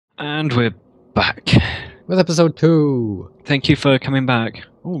And we're back. With episode 2. Thank you for coming back.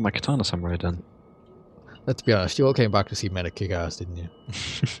 Oh, my katana samurai done. Let's be honest, you all came back to see Medic kick ass, didn't you?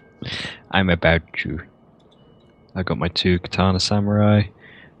 I'm about to. I got my 2 katana samurai.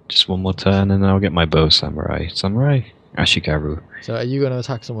 Just one more turn and then I'll get my bow samurai. Samurai? Ashigaru. So are you going to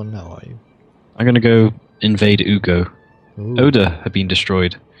attack someone now, are you? I'm gonna go invade Ugo. Ooh. Oda have been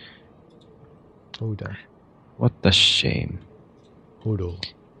destroyed. Oda. What a shame. Odo.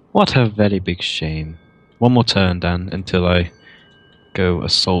 What a very big shame. One more turn, Dan, until I go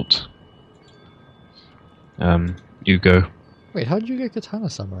assault Ugo. Wait, how did you get Katana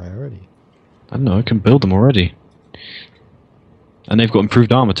Samurai already? I don't know, I can build them already. And they've got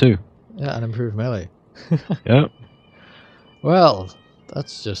improved armor too. Yeah, and improved melee. Yep. Well,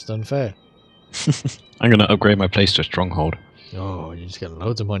 that's just unfair. I'm gonna upgrade my place to a stronghold. Oh, you're just getting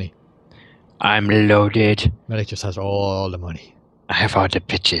loads of money. I'm loaded. Medic just has all the money. I have all the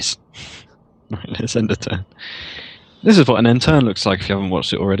pitches. Right, let's end the turn. This is what an end turn looks like if you haven't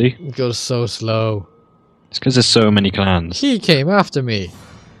watched it already. It goes so slow. It's because there's so many clans. He came after me.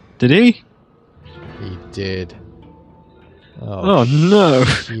 Did he? He did. Oh no!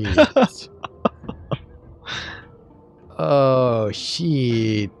 Shit. Oh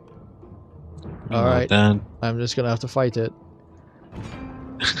shit. Alright, Dan. I'm just gonna have to fight it.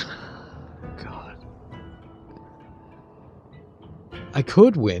 God. I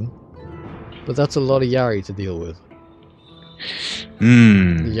could win, but that's a lot of Yari to deal with.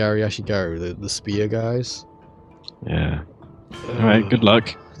 Hmm. The Yari Ashigaru, the spear guys. Yeah. Alright, good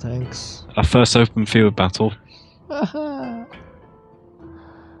luck. Thanks. Our first open field battle. Why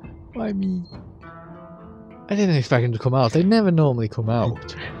me? I didn't expect him to come out. They never normally come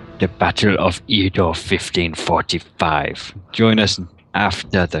out. The Battle of Edo 1545. Join us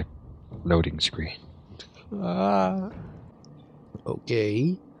after the loading screen.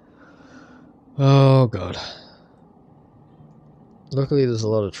 Okay. Oh god. Luckily there's a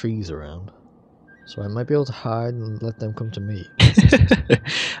lot of trees around. So I might be able to hide and let them come to me.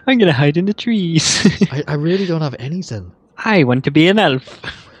 I'm gonna hide in the trees. I really don't have anything. I want to be an elf.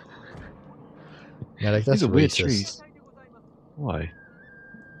 Yeah, like that's These are weird racist. trees. Why?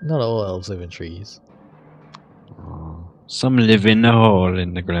 Not all elves live in trees. Oh, some live in a hole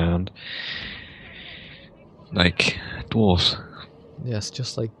in the ground. Like dwarves. Yes,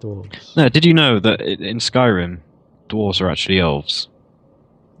 just like dwarves. No, did you know that in Skyrim, dwarves are actually elves?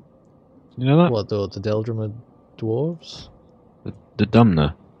 You know that? What, the Deldrim are dwarves? The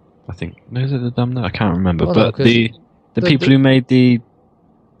Dumner, I think. No, is it the Dumner? I can't remember. Well, no, but 'cause the people who made the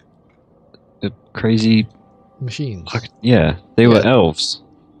crazy machines. yeah, they were elves.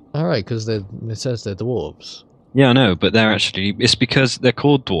 Alright, because it says they're dwarves. Yeah, I know, but they're actually it's because they're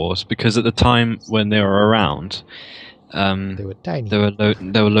called dwarves because at the time when they were around, They were tiny. there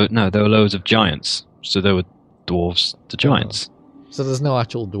were loads of giants. So there were dwarves to giants. So there's no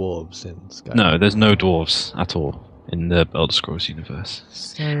actual dwarves in Skyrim. No, there's no dwarves at all in the Elder Scrolls universe.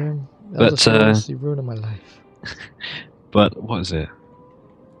 Skyrim. But, Elder Scrolls, you're ruining my life. But what is it?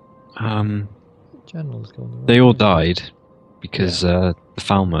 General's going the wrong They all way. died because the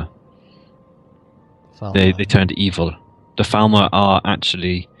Falmer. Falmer. They turned evil. The Falmer are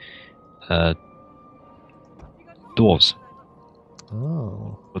actually dwarves.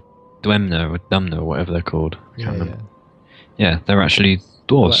 Oh. Dwemer or Dumner or whatever they're called. I can't Yeah, remember. Yeah, they're actually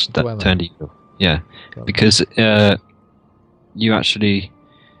dwarves that Dwemer. turned evil. Yeah, Got it. because you actually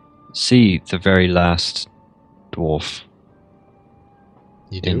see the very last dwarf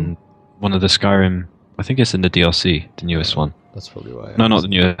You do? in one of the Skyrim. I think it's in the DLC, the newest one. That's probably why. No, not the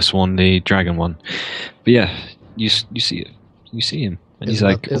newest one, the dragon one. But yeah, you see it. You see him, and he's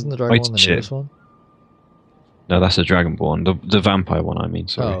like, isn't the dragon "White one the shit." newest one? No, that's the Dragonborn, the vampire one. I mean,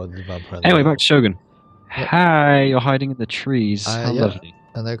 sorry. Oh, the vampire. Anyway, back to Shogun. Yep. Hi, you're hiding in the trees. How Yeah. lovely.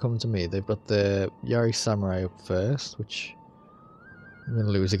 And they're coming to me. They've got the Yari Samurai up first, which I'm going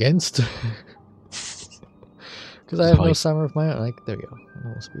to lose against. Because I have no Fight. Samurai of my own. Like, there we go.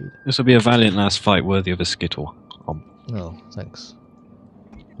 No speed. This will be a valiant last fight worthy of a skittle. No, thanks.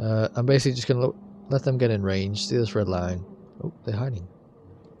 I'm basically just going to let them get in range. See this red line. Oh, they're hiding.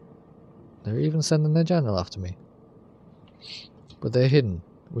 They're even sending their general after me. But they're hidden,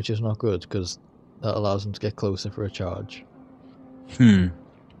 which is not good, because that allows them to get closer for a charge.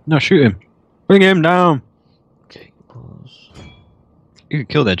 No, shoot him. Bring him down. Okay, pause. You can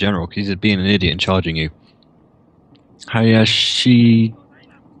kill their general because he's being an idiot and charging you. Hayashi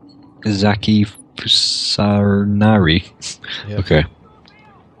Zaki Fusarnari. Yep. Okay.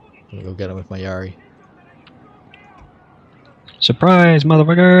 I'm gonna go get him with my Yari. Surprise,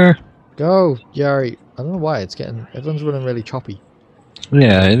 motherfucker! Go, Yari. I don't know why it's getting. Everyone's running really choppy.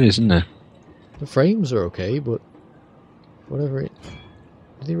 Yeah, it is, isn't it? The frames are okay, but whatever it...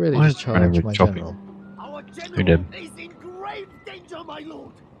 Did he really Why just is it running charge with my chopping? general? Our Who general did? is in grave danger, my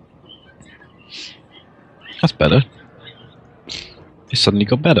lord. That's better. It suddenly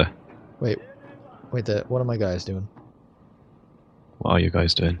got better. Wait, what are my guys doing? What are you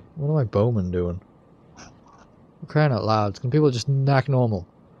guys doing? What are my bowmen doing? I'm crying out loud. Can people just knack normal?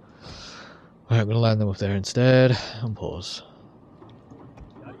 Alright, I'm gonna land them up there instead. And pause.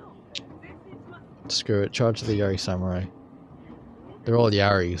 Screw it. Charge the Yari Samurai. They're all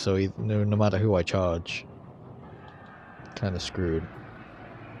Yari, so no matter who I charge, kind of screwed.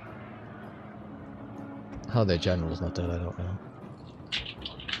 How their general's not dead, I don't know.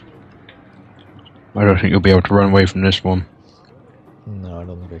 I don't think you'll be able to run away from this one. No, I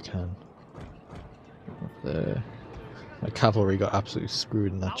don't think I can. Up there. My cavalry got absolutely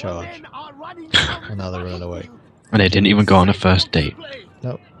screwed in that charge. And now they're running away. And they didn't even go on a first date.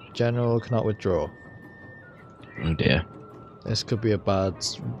 Nope. General cannot withdraw. Oh dear. This could be a bad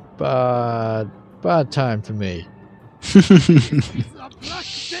time for me.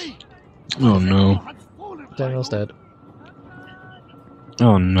 Oh no. General's dead.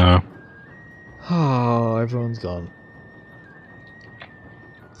 Oh no. Oh, everyone's gone.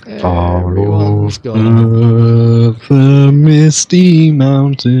 Far Everyone's over gone. the misty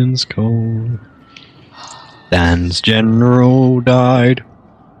mountains cold, Dan's general died.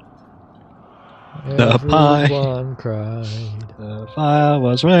 The pie. Everyone cried. The fire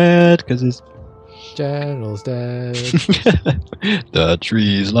was red because his General's dead. the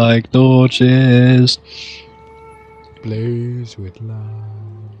trees like torches. Blaze with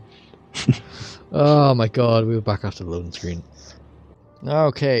light. Oh my god, we were back after the loading screen.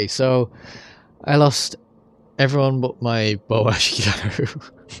 Okay, so I lost everyone but my bow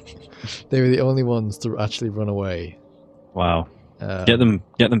Ashigaru. They were the only ones to actually run away. Wow. Get them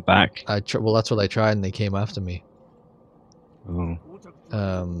back. Well, that's what I tried, and they came after me. Oh.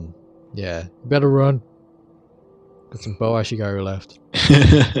 Yeah, better run. Got some bow Ashigaru left.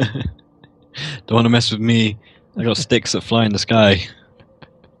 Don't want to mess with me. I got sticks that fly in the sky.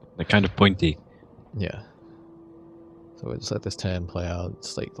 They're kind of pointy. Yeah. So we just let this turn play out.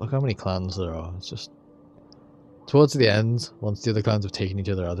 It's like, look how many clans there are. It's just... Towards the end, once the other clans have taken each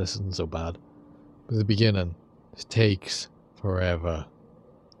other out, this isn't so bad. But at the beginning, it takes forever.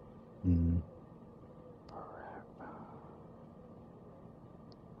 Mm.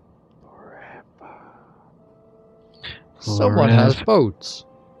 Someone has boats.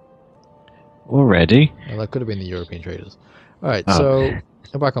 Already? Well, that could have been the European traders. Alright, Oh. so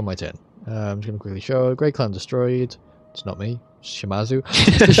I'm back on my turn. I'm just going to quickly show. Great Clan destroyed. It's not me. It's Shimazu.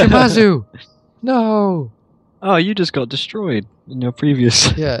 It's the Shimazu! No! Oh, you just got destroyed in your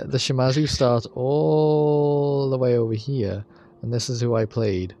previous... Yeah, the Shimazu start all the way over here. And this is who I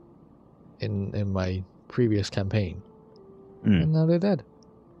played in my previous campaign. Mm. And now they're dead.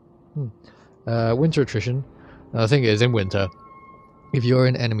 Winter attrition. Now the thing is, in winter, if you're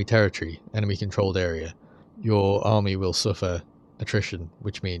in enemy territory, enemy controlled area, your army will suffer attrition,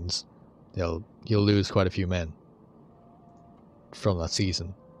 which means you'll lose quite a few men from that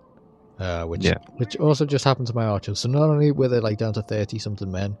season. Which also just happened to my archers. So not only were they like down to 30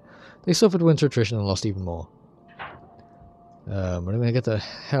 something men, they suffered winter attrition and lost even more. We're gonna get the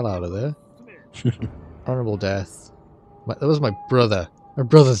hell out of there. Honorable death. That was my brother. My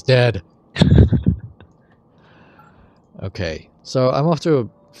brother's dead. Okay, so I'm off to a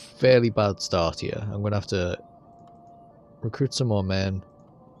fairly bad start here. I'm gonna have to recruit some more men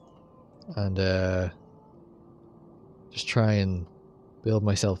and just try and build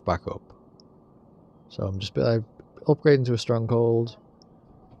myself back up. So I'm just upgrading to a stronghold.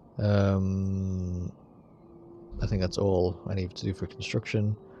 I think that's all I need to do for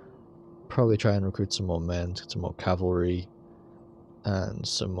construction. Probably try and recruit some more men, some more cavalry, and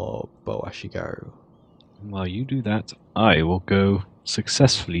some more bow Ashigaru. While you do that, I will go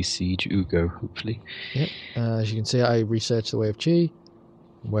successfully siege Ugo, hopefully. Yep. As you can see, I researched the Way of Chi.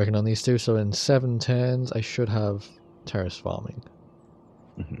 I'm working on these two, so in 7 turns I should have terrace farming.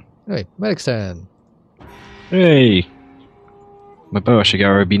 Anyway, medic's turn. Hey! My bow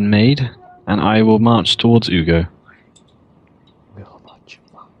Ashigaru have been made, and I will march towards Ugo. We'll march.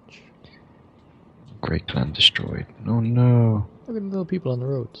 Great clan destroyed. Oh no. Look at the little people on the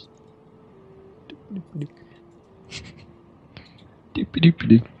roads.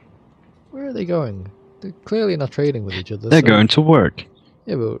 Doopy-doopy-doo. Where are they going? They're clearly not trading with each other. They're so- going to work.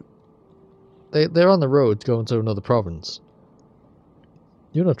 Yeah, but they're on the road going to another province.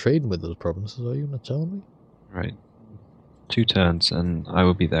 You're not trading with those provinces, are you? Not telling me? Right. 2 turns, and I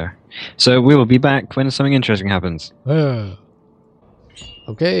will be there. So we will be back when something interesting happens. Ah.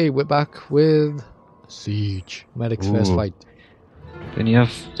 Okay, we're back with Siege. Medics first Ooh. fight. They only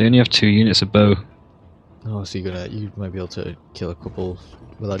have 2 units of bow. Oh, so you might be able to kill a couple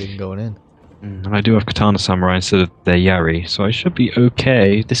without even going in. And I do have Katana Samurai instead of their Yari, so I should be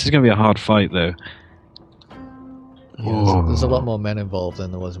okay. This is going to be a hard fight, though. Yeah, there's a lot more men involved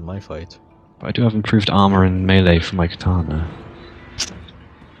than there was in my fight. But I do have improved armor and melee for my Katana.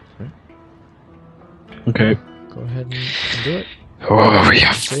 Okay. Go ahead and do it. Oh, we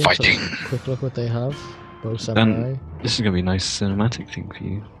are Okay, fighting! So quick look what they have. Both samurai. This is going to be a nice cinematic thing for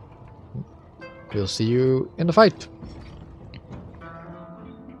you. We'll see you in the fight.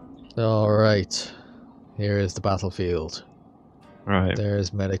 Alright. Here is the battlefield. Right.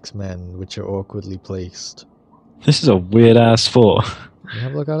 There's medics men, which are awkwardly placed. This is a weird ass fort. Can you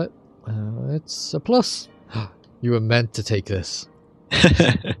have a look at it? It's a plus. You were meant to take this.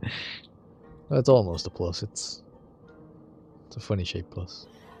 It's almost a plus. It's a funny shaped plus.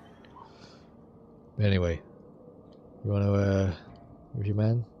 But anyway, you want to with your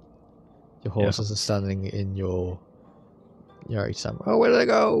men? Your horses are standing in your Yari samurai. Oh, where did they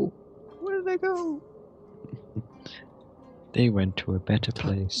go? Where did they go? They went to a better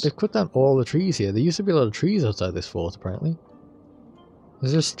place. They've cut down all the trees here. There used to be a lot of trees outside this fort, apparently.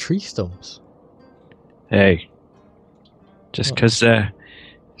 There's just tree stumps. Hey. Just because they're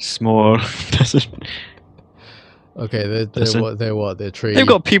small doesn't... Okay, they're what? They're tree... They've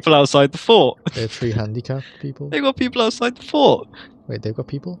got people outside the fort. They're tree handicapped people? They've got people outside the fort. Wait, they've got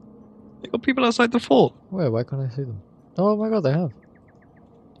people? They've got people outside the fort. Where? Why can't I see them? Oh my god, they have.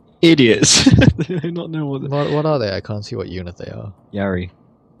 Idiots. They do not know what... What are they? I can't see what unit they are. Yari.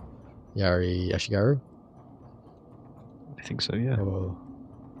 Yari Ashigaru? I think so, yeah. Oh.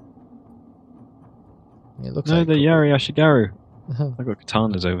 It looks No, like they're Yari Ashigaru. Uh-huh. I've got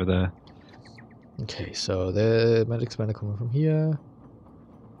katanas over there. Okay, so the medics men are coming from here.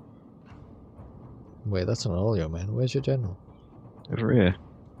 Wait, that's not all your men. Where's your general? Over here.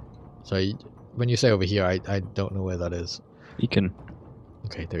 Sorry, when you say over here, I don't know where that is. You can...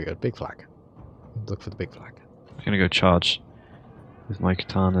 Okay, there we go. Big flag. Look for the big flag. I'm gonna go charge with my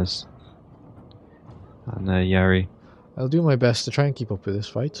katanas. And Yari. I'll do my best to try and keep up with this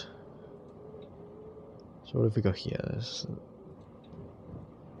fight. So what have we got here? There's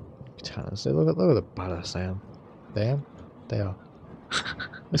katanas. Look at the badass I am. They am? They are.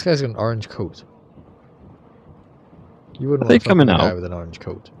 This guy's got an orange coat. You wouldn't want to fuck with a guy with an orange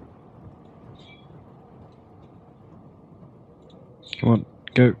coat. Come on,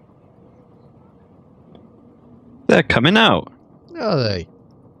 go. They're coming out. Are they?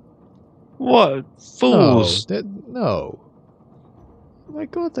 What? Fools. No. Oh my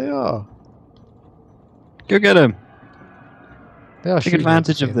god, they are. Go get him. They are Take shooting at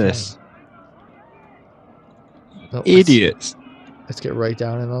advantage the of same this. time. No, Idiots. Let's get right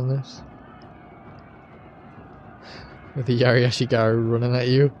down in on this. With the Yari Ashigaru running at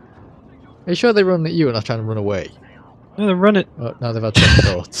you. Are you sure they run at you and not trying to run away? No, they're running. Oh, now they've had second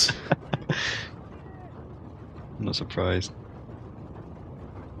thoughts. I'm not surprised.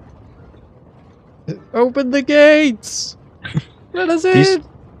 Open the gates! Let us in!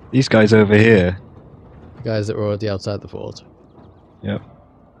 These guys over here. The guys that were already outside the fort. Yep.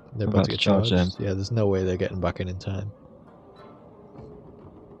 They're I'm about to get charge charged. them. Yeah, there's no way they're getting back in time.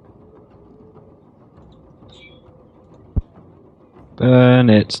 Burn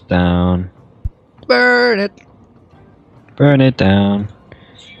it down. Burn it! Burn it down.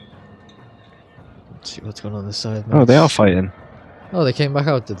 Let's see what's going on this side. Oh, they are fighting. Oh, they came back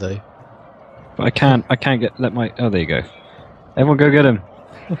out, did they? But I can't let my... Oh, there you go. Everyone go get him.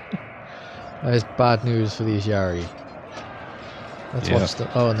 That is bad news for these Yari. Let's watch them.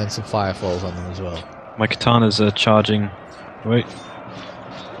 Oh, and then some fire falls on them as well. My katanas are charging. Wait.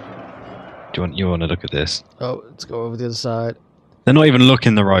 You want to look at this? Oh, let's go over the other side. They're not even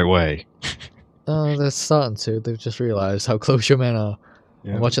looking the right way. Oh, they're starting to. They've just realised how close your men are.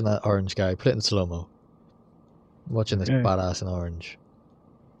 Yeah. I'm watching that orange guy. Put it in slow-mo. I'm watching this badass in orange.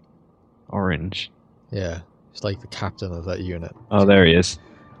 Orange? Yeah. He's like the captain of that unit. Oh, there he is.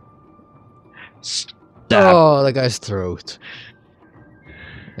 Stab. Oh, that guy's throat.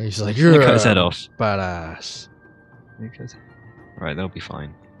 And he's like, you're cut his head off. badass. Right, they'll be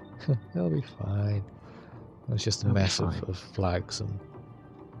fine. They'll be fine. It was just a They'll be mess fine. of flags and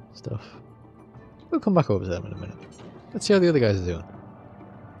stuff. We'll come back over to them in a minute. Let's see how the other guys are doing.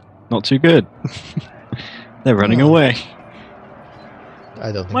 Not too good. They're running away.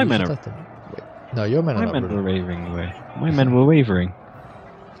 I don't think My we men should are- let them. Wait. No, your men are My not men running. were wavering away. My men were wavering.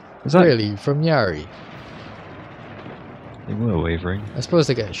 Is that... Really? From Yari? They were wavering. I suppose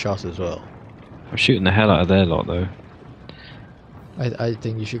they get shot as well. I'm shooting the hell out of their lot, though. I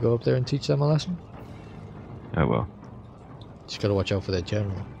think you should go up there and teach them a lesson. Oh well. Just gotta watch out for their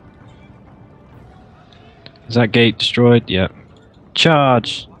general. Is that gate destroyed? Yep.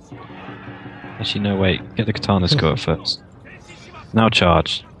 Charge! Actually, no, wait. Get the katanas go up first. Now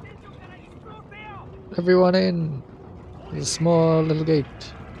charge. Everyone in! There's a small little gate.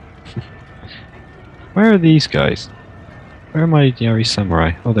 Where are these guys? Where are my Yari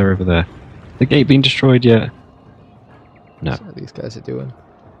samurai? Oh, they're over there. The gate been destroyed yet? No. That's what these guys are doing.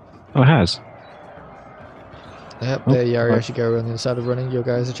 Oh, it has. Yep, Oh, there Yari right. Ashigaru on the inside of running. Your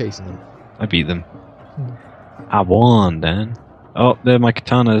guys are chasing them. I beat them. I won, Dan. Oh, there are my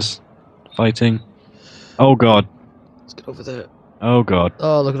katanas. Fighting. Oh god. Let's get over there. Oh god.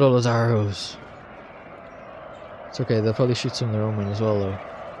 Oh, look at all those arrows. It's okay, they'll probably shoot some of their own men as well, though.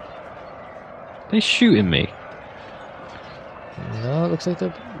 They're shooting me. No, it looks like they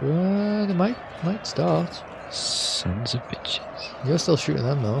might start. Sons of bitches. You're still shooting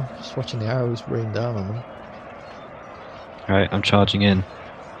them, though. Just watching the arrows rain down on them. Right, I'm charging in.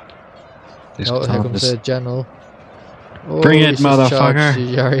 These Oh, here comes katanas. the general. Oh, Bring it, he's just charged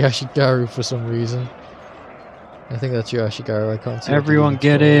motherfucker. Yari Ashigaru for some reason. I think that's your Ashigaru. I can't see. what the Everyone unit's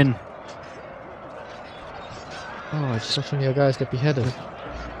get called. in. Oh, just watch one of your guys get beheaded.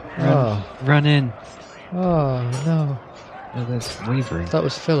 Run, Oh, run in. oh no. Oh, they're wavering. That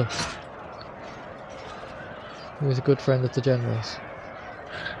was Philip. He was a good friend of the general's.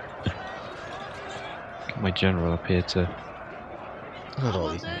 Get my general up here to. Look at all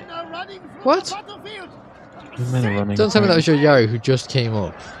these Men are running from What? the battlefield. The men are running. Don't tell me that was your Yari who just came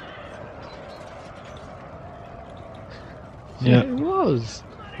up. Yeah. It was.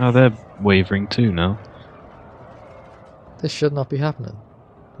 Oh, they're wavering too now. This should not be happening.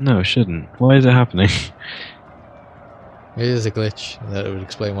 No, it shouldn't. Why is it happening? It is a glitch. That would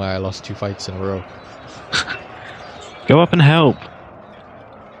explain why I lost 2 fights in a row. Go up and help.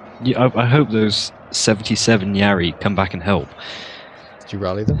 Yeah, I hope those 77 Yari come back and help. Did you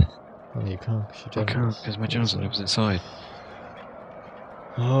rally them? Oh, you can't. 'Cause your I can't general's- because my general's on the opposite side.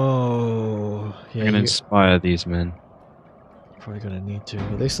 Oh, I'm yeah. gonna You're inspire these men. probably gonna need to.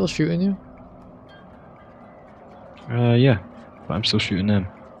 Are they still shooting you? Yeah, but I'm still shooting them.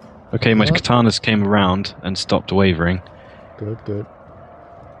 Okay, my What? katanas came around and stopped wavering. Good, good.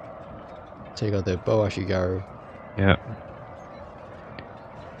 Take out their bow Ashigaru. Yeah.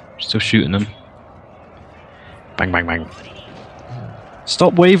 Still shooting them. Bang, bang, bang.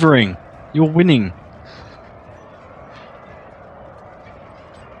 Stop wavering! You're winning!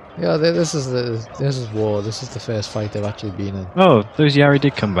 Yeah, this is war. This is the first fight they've actually been in. Oh, those Yari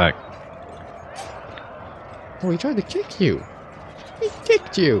did come back. Oh, he tried to kick you. He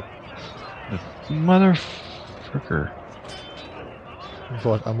kicked you. Motherfucker.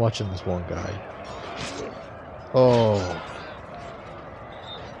 I'm watching this one guy. Oh,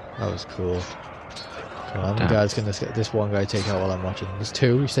 that was cool. Come on, how many Damn. guys can this one guy take out while I'm watching? There's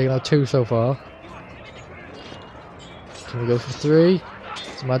 2. He's taken out 2 so far. Can we go for 3?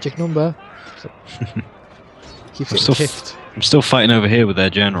 It's a magic number. So, keeps I'm getting still, kicked. I'm still fighting over here with their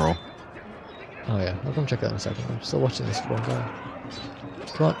general. Oh yeah, I'll come check that in a second. I'm still watching this one guy.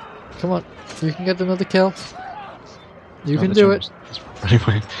 Come on, come on. You can get another kill. You Oh, can the do it. general's-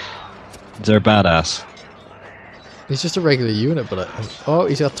 Anyway, they're badass. He's just a regular unit, but oh,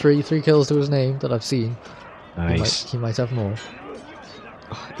 he's got three kills to his name that I've seen. Nice. He might have more.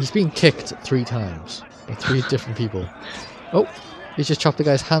 He's been kicked 3 times by 3 different people. Oh, he's just chopped the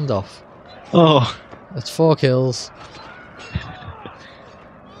guy's hand off. Oh, That's 4 kills.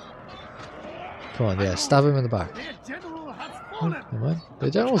 Come on, yeah, stab him in the back. Their general has Oh, fallen. never mind. The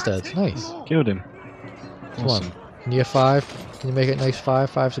general's dead. Nice. killed him. Come Awesome. on. Can you get 5? Can you make it nice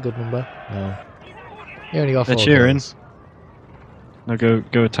 5? 5's a good number. No. You only got 4 They're cheering. kills. No,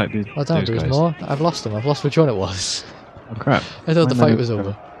 go attack Oh damn, those there's guys. more. I've lost them. I've lost which one it was. Oh crap. I thought the Mine fight are was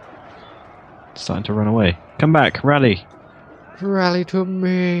over. Starting to run away. Come back, rally. Rally to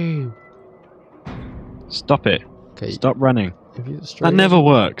me. Stop it. Okay, Stop running. if you That never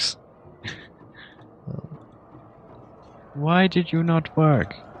works. Oh. Why did you not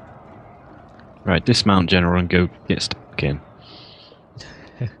work? Right, dismount, General, and go get stuck in.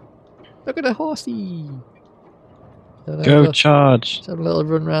 Look at the horsey. Go charge. Just have a little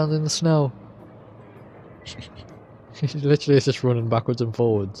run around in the snow. He literally is just running backwards and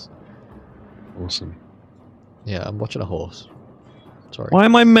forwards. Awesome. Yeah, I'm watching a horse. Sorry. Why are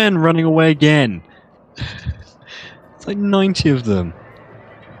my men running away again? It's like 90 of them.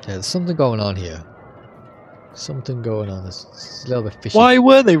 Yeah, there's something going on here. Something going on. It's a little bit fishy. Why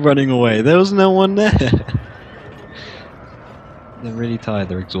were they running away? There was no one there. They're really tired.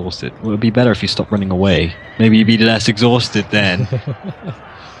 They're exhausted. Well, it'd be better if you stopped running away. Maybe you'd be less exhausted then.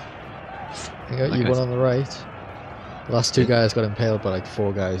 You got Like you I one s- on the right. The last two guys got impaled by like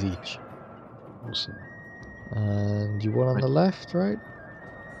 4 guys each. Awesome. And you one on Right. the left, right?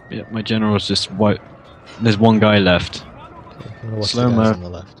 Yeah, my general's just white. There's one guy left. Okay, I'm gonna watch the Slow-mo. guys on the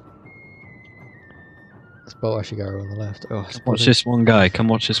left. It's Bo Ashigaru on the left. Oh, Come watch this one guy. Come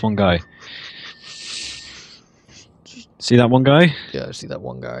watch this one guy. See that one guy? Yeah, I see that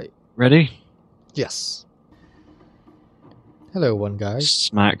one guy. Ready? Yes. Hello, one guy.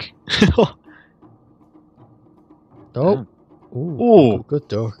 Smack. Oh. Ooh. Oh. Good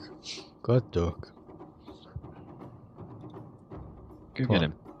duck. Good duck. Go Come get on.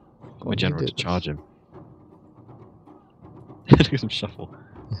 him. Go My on, general you to do charge this. him. Look at him shuffle.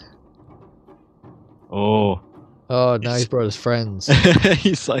 Oh. Oh, now he's brought his friends.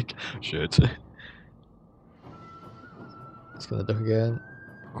 He's like, shit. He's gonna duck again.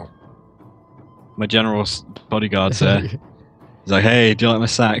 My general's bodyguard's there. He's like, hey, do you like my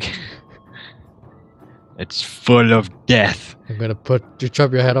sack? It's full of death. I'm gonna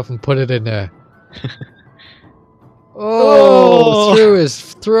chop your head off and put it in there. Oh! Through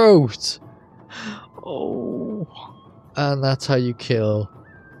his throat! Oh. And that's how you kill.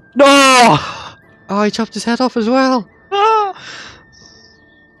 No! Oh, he chopped his head off as well! Ah!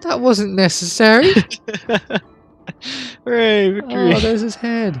 That wasn't necessary! Hooray, victory. Oh, there's his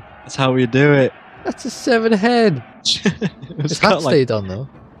head! That's how we do it. That's a 7 head! It's His got hat stayed on though.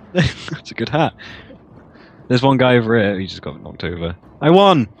 That's a good hat. There's one guy over here. He just got knocked over. I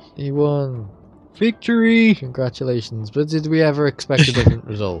won! He won. Victory! Congratulations. But did we ever expect a different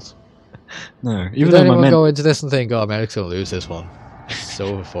result? No, Did even though my anyone men. go into this and think, oh, Merrick's gonna lose this one?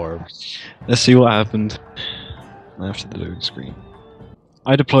 So form. Let's see what happened after the loading screen.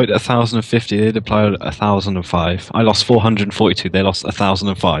 I deployed 1,050. They deployed 1,005. I lost 442. They lost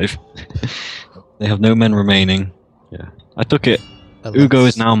 1,005. They have no men remaining. Yeah, I took it. And Ugo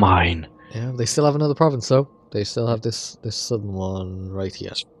that's- is now mine. Yeah, they still have another province though. They still have this southern one right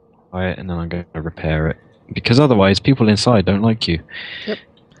here. Alright, and then I'm going to repair it. Because otherwise, people inside don't like you. Yep.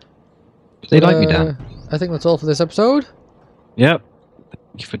 But they like me, Dan. I think that's all for this episode. Yep.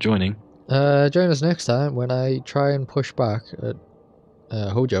 Thank you for joining. Join us next time when I try and push back at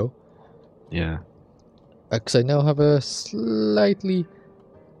Hojo. Yeah. Because I now have a slightly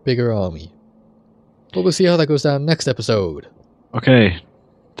bigger army. But we'll see how that goes down next episode. Okay.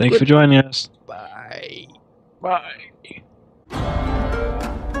 Thank you for joining us. Bye. Bye.